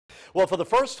Well, for the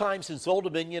first time since Old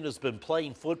Dominion has been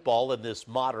playing football in this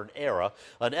modern era,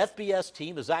 an FBS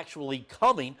team is actually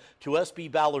coming to SB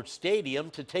Ballard Stadium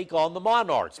to take on the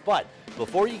Monarchs. But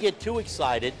before you get too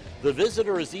excited, the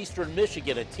visitor is Eastern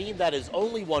Michigan, a team that has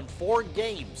only won 4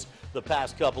 games the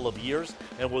past couple of years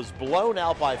and was blown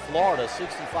out by Florida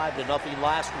 65-0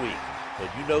 last week. But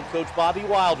you know Coach Bobby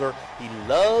Wilder, he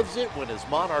loves it when his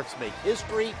Monarchs make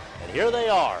history, and here they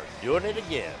are doing it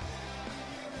again.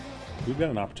 We've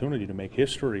got an opportunity to make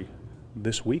history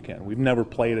this weekend. We've never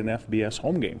played an FBS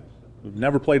home game. We've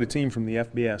never played a team from the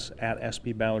FBS at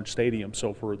SB Ballard Stadium.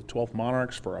 So for the 12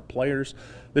 Monarchs, for our players,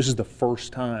 this is the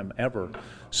first time ever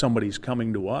somebody's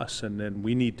coming to us, and then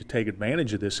we need to take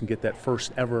advantage of this and get that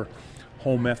first ever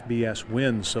home FBS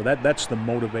win. So that's the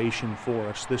motivation for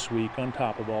us this week, on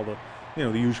top of all the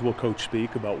the usual coach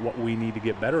speak about what we need to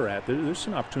get better at. There's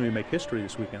an opportunity to make history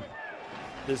this weekend.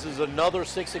 This is another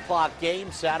 6 o'clock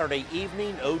game Saturday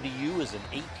evening. ODU is an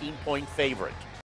 18-point favorite.